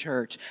on this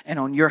church and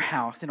on your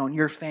house and on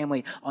your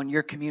family, on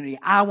your community.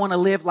 I want to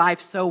live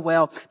life so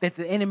well that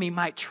the enemy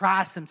might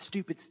try some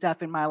stupid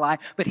stuff in my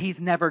life, but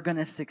he's never going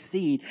to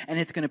succeed, and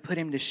it's going to put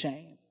him to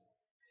shame.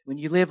 When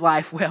you live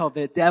life well,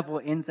 the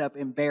devil ends up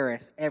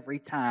embarrassed every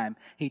time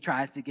he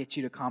tries to get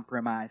you to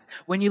compromise.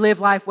 When you live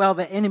life well,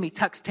 the enemy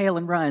tucks tail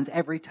and runs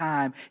every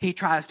time he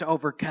tries to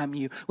overcome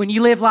you. When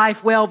you live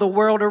life well, the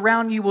world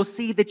around you will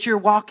see that you're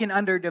walking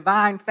under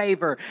divine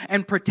favor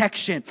and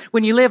protection.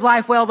 When you live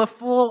life well, the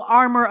full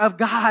armor of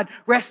God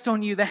rests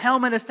on you. The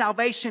helmet of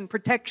salvation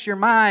protects your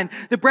mind.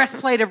 The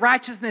breastplate of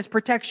righteousness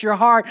protects your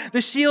heart.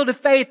 The shield of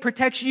faith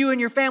protects you and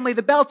your family.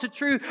 The belt of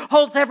truth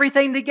holds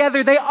everything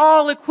together. They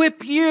all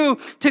equip you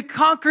to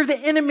conquer the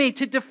enemy,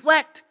 to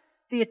deflect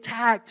the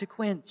attack, to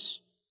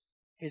quench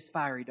his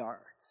fiery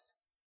darts.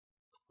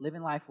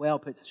 Living life well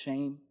puts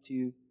shame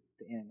to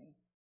the enemy.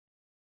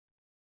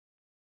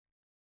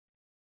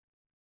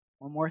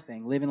 One more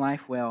thing. Living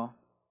life well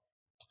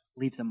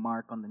leaves a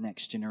mark on the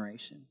next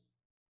generation.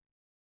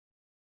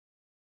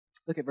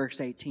 Look at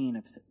verse 18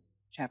 of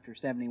chapter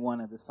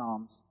 71 of the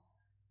Psalms.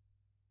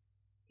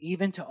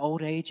 Even to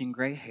old age and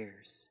gray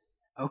hairs,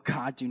 O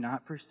God, do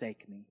not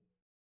forsake me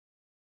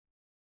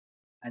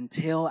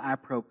until I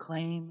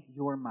proclaim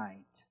your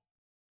might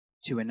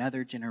to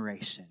another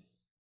generation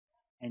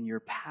and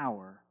your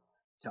power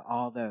to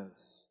all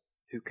those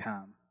who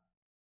come.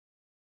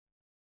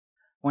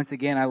 Once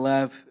again, I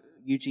love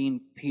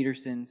Eugene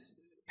Peterson's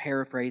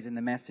paraphrase in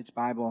the Message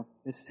Bible.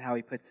 This is how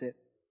he puts it.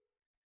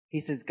 He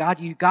says, God,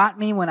 you got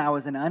me when I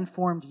was an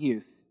unformed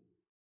youth.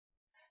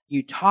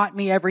 You taught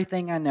me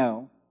everything I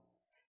know.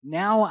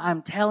 Now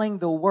I'm telling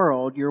the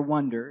world your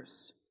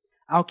wonders.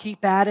 I'll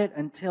keep at it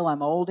until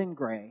I'm old and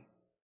gray.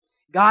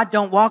 God,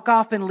 don't walk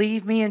off and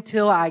leave me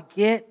until I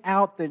get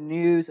out the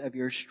news of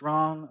your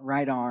strong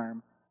right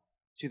arm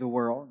to the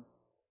world.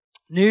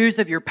 News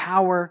of your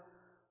power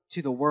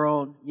to the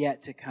world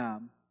yet to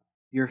come.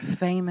 Your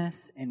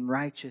famous and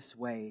righteous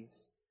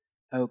ways,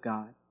 O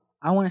God.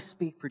 I want to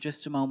speak for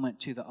just a moment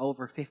to the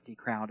over 50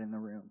 crowd in the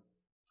room.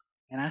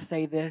 And I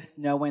say this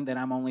knowing that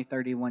I'm only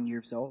 31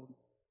 years old.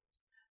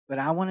 But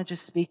I want to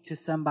just speak to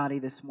somebody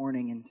this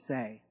morning and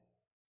say,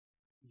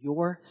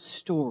 your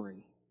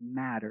story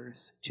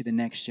matters to the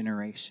next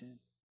generation.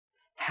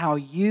 How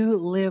you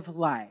live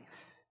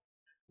life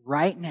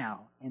right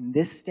now in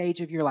this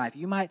stage of your life.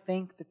 You might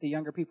think that the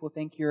younger people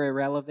think you're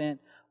irrelevant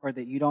or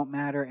that you don't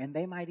matter, and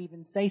they might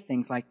even say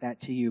things like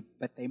that to you,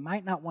 but they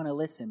might not want to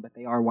listen, but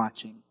they are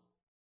watching.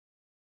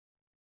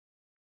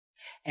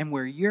 And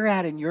where you're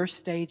at in your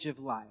stage of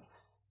life,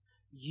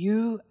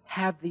 you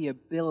have the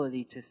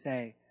ability to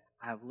say,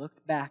 I've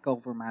looked back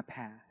over my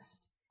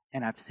past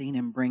and I've seen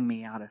Him bring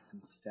me out of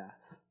some stuff.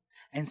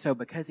 And so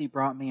because He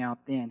brought me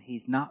out then,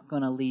 He's not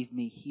going to leave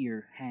me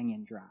here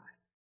hanging dry.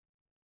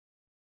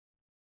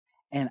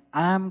 And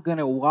I'm going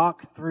to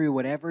walk through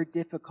whatever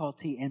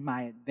difficulty in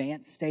my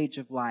advanced stage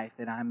of life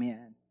that I'm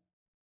in,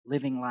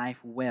 living life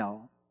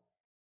well.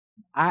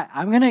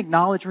 I'm going to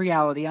acknowledge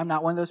reality. I'm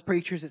not one of those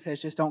preachers that says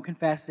just don't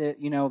confess it,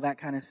 that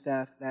kind of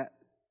stuff. That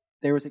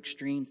there was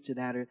extremes to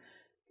that.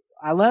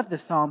 I love the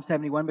Psalm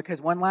 71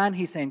 because one line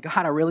he's saying,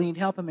 God, I really need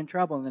help. I'm in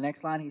trouble. And the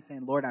next line he's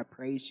saying, Lord, I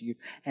praise you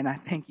and I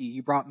thank you.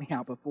 You brought me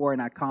out before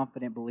and I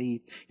confidently believe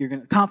you're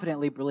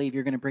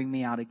going to bring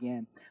me out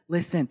again.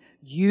 Listen,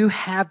 you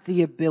have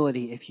the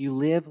ability, if you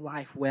live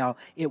life well,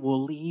 it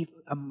will leave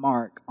a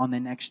mark on the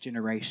next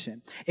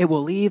generation. It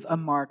will leave a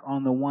mark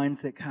on the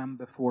ones that come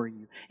before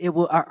you. It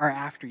will, or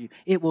after you.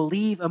 It will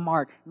leave a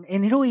mark.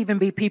 And it'll even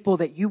be people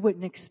that you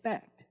wouldn't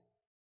expect.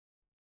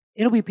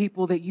 It'll be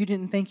people that you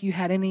didn't think you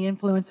had any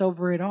influence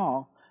over at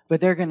all.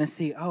 But they're going to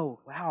see, oh,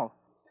 wow,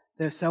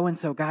 the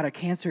so-and-so got a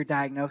cancer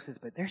diagnosis,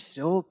 but they're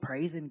still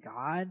praising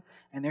God,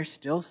 and they're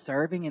still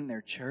serving in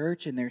their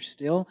church, and they're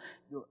still,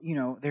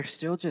 they're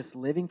still just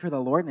living for the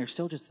Lord, and they're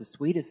still just the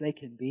sweetest they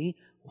can be.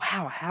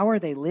 Wow, how are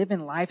they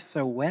living life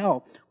so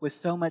well with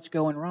so much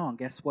going wrong?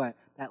 Guess what?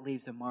 That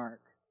leaves a mark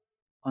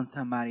on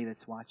somebody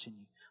that's watching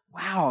you.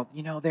 Wow,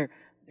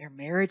 their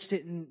marriage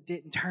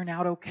didn't turn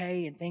out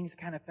okay and things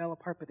kind of fell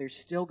apart, but they're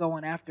still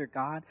going after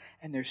God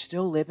and they're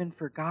still living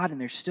for God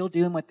and they're still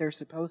doing what they're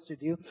supposed to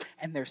do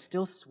and they're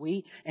still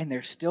sweet and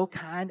they're still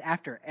kind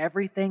after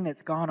everything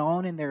that's gone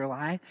on in their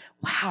life.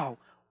 Wow,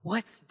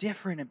 what's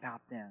different about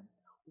them?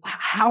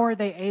 How are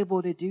they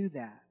able to do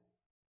that?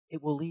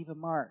 It will leave a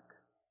mark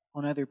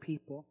on other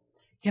people.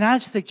 Can I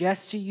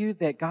suggest to you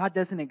that God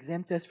doesn't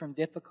exempt us from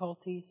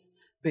difficulties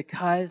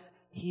because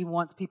He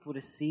wants people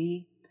to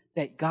see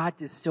that God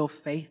is still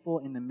faithful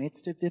in the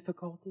midst of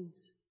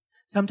difficulties?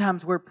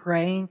 Sometimes we're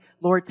praying,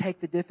 Lord,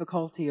 take the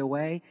difficulty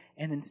away.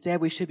 And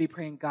instead we should be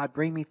praying, God,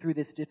 bring me through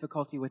this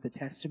difficulty with a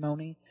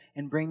testimony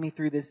and bring me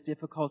through this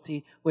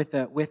difficulty with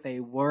a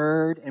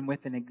word and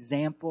with an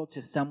example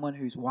to someone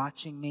who's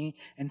watching me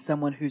and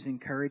someone who's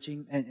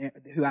encouraging and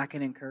who I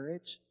can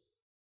encourage.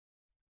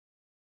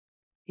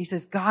 He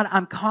says, God,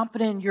 I'm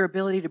confident in your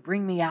ability to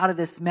bring me out of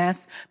this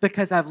mess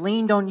because I've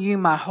leaned on you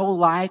my whole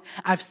life.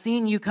 I've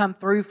seen you come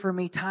through for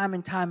me time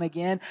and time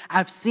again.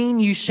 I've seen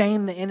you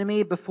shame the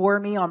enemy before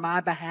me on my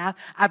behalf.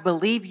 I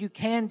believe you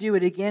can do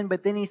it again.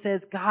 But then he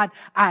says, God,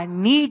 I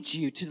need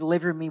you to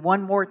deliver me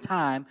one more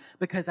time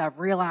because I've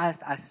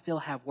realized I still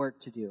have work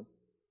to do.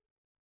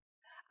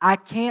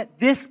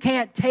 This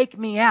can't take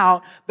me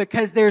out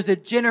because there's a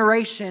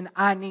generation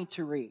I need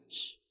to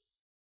reach.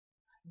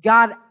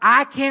 God,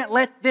 I can't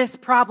let this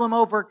problem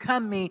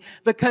overcome me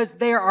because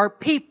there are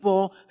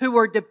people who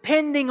are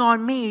depending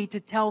on me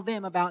to tell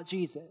them about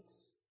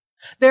Jesus.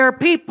 There are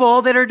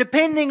people that are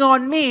depending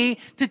on me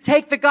to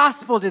take the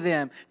gospel to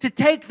them, to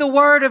take the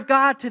word of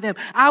God to them.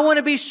 I want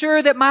to be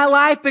sure that my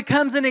life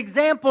becomes an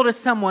example to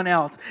someone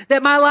else,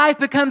 that my life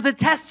becomes a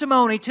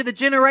testimony to the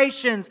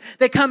generations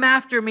that come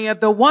after me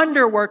of the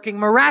wonder-working,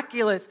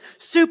 miraculous,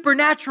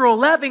 supernatural,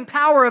 loving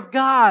power of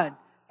God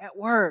at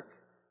work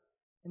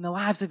in the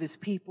lives of His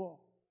people.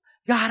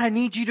 God, I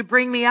need you to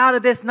bring me out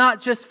of this,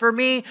 not just for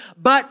me,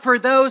 but for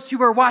those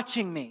who are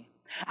watching me.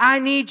 I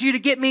need you to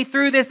get me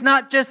through this,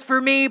 not just for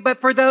me,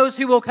 but for those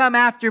who will come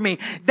after me.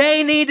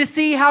 They need to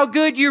see how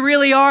good you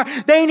really are.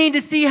 They need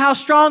to see how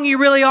strong you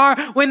really are.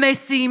 When they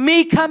see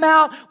me come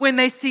out, when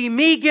they see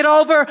me get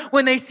over,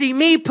 when they see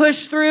me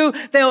push through,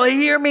 they'll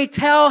hear me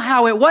tell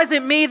how it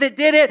wasn't me that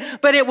did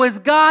it, but it was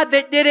God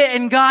that did it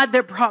and God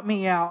that brought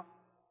me out.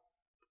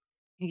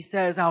 He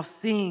says, I'll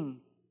sing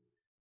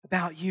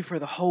about you for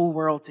the whole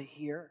world to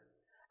hear.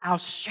 I'll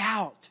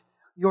shout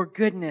your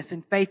goodness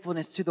and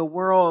faithfulness to the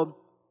world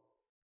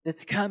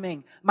that's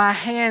coming. My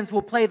hands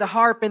will play the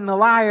harp and the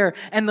lyre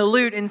and the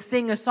lute and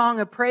sing a song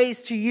of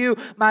praise to you.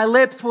 My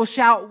lips will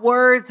shout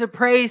words of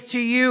praise to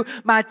you.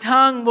 My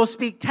tongue will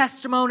speak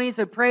testimonies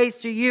of praise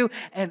to you.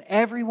 And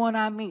everyone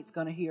I meet's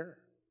going to hear.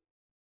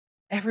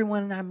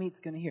 Everyone I meet's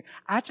going to hear.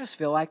 I just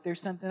feel like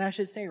there's something I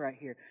should say right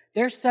here.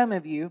 There's some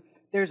of you,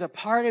 there's a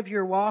part of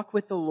your walk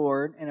with the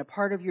Lord and a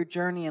part of your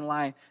journey in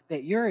life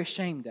that you're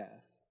ashamed of.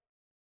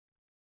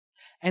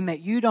 And that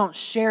you don't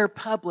share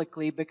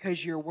publicly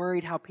because you're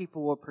worried how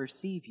people will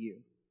perceive you.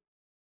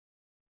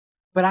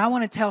 But I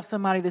want to tell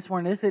somebody this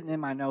morning, this isn't in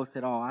my notes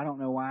at all. I don't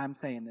know why I'm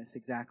saying this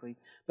exactly.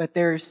 But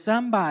there's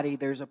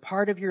a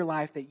part of your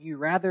life that you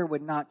rather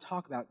would not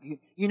talk about.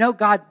 You know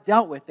God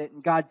dealt with it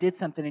and God did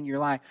something in your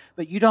life,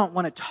 but you don't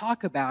want to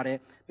talk about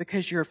it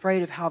because you're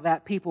afraid of how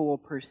that people will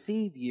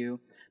perceive you.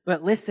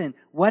 But listen,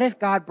 what if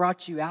God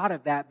brought you out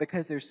of that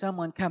because there's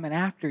someone coming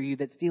after you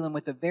that's dealing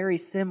with a very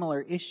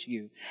similar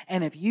issue?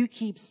 And if you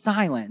keep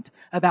silent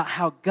about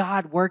how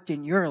God worked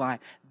in your life,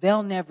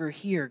 they'll never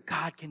hear,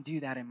 God can do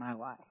that in my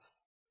life.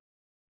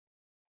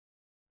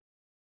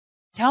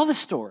 Tell the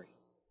story.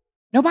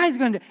 Nobody's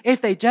going to,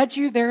 if they judge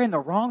you, they're in the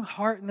wrong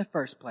heart in the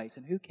first place,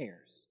 and who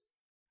cares?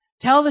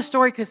 Tell the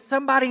story because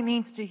somebody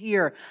needs to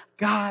hear,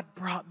 God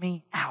brought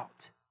me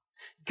out.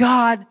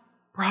 God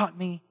brought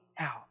me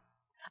out.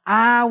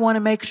 I want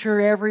to make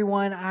sure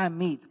everyone I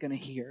meet's going to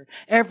hear.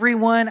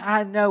 Everyone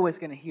I know is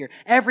going to hear.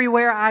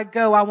 Everywhere I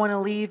go, I want to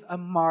leave a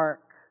mark.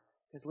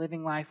 Because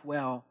living life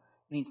well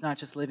means not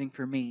just living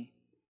for me.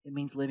 It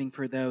means living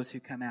for those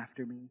who come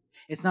after me.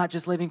 It's not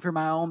just living for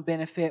my own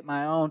benefit,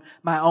 my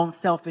own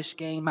selfish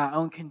gain, my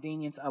own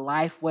convenience. A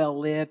life well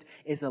lived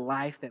is a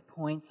life that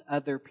points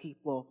other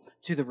people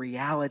to the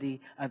reality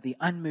of the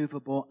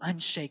unmovable,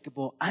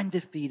 unshakable,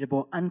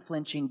 undefeatable,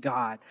 unflinching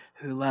God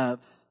who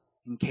loves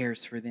and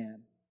cares for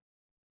them.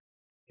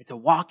 It's a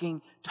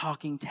walking,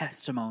 talking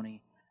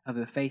testimony of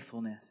the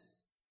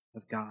faithfulness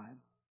of God.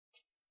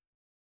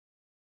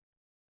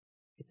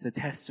 It's a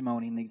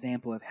testimony and an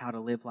example of how to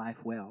live life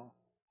well,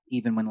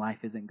 even when life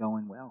isn't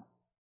going well.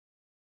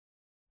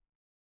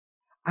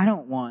 I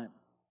don't want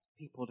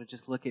people to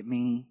just look at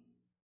me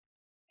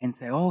and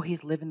say, oh,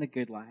 he's living the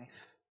good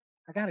life.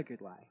 I got a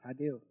good life. I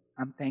do.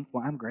 I'm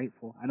thankful. I'm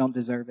grateful. I don't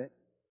deserve it.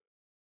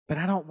 But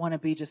I don't want to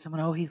be just someone,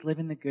 oh, he's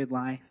living the good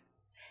life.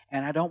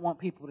 And I don't want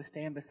people to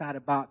stand beside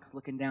a box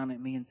looking down at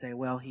me and say,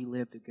 well, he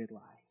lived a good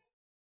life.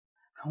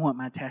 I want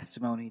my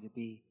testimony to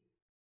be,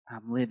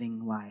 I'm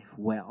living life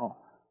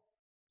well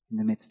in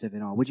the midst of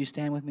it all. Would you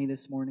stand with me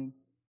this morning?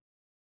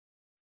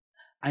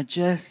 I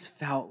just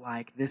felt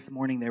like this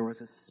morning there was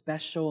a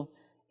special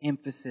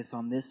emphasis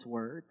on this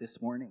word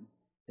this morning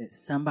that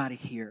somebody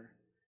here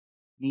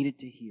needed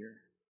to hear.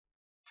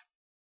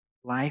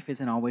 Life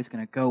isn't always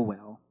going to go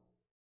well,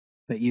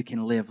 but you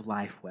can live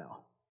life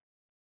well.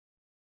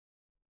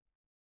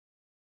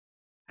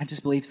 I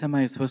just believe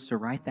somebody is supposed to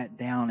write that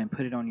down and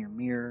put it on your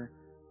mirror,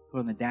 put it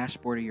on the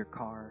dashboard of your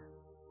car.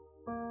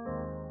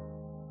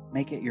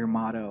 Make it your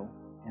motto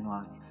in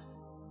life.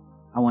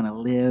 I want to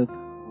live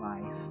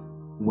life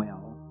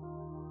well.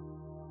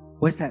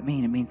 What's that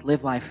mean? It means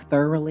live life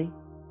thoroughly,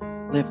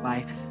 live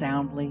life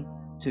soundly,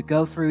 to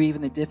go through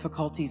even the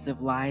difficulties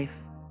of life,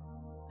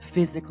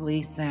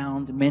 physically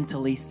sound,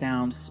 mentally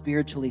sound,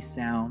 spiritually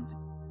sound,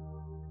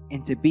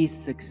 and to be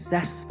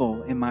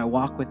successful in my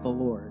walk with the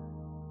Lord,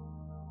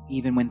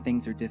 even when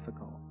things are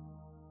difficult.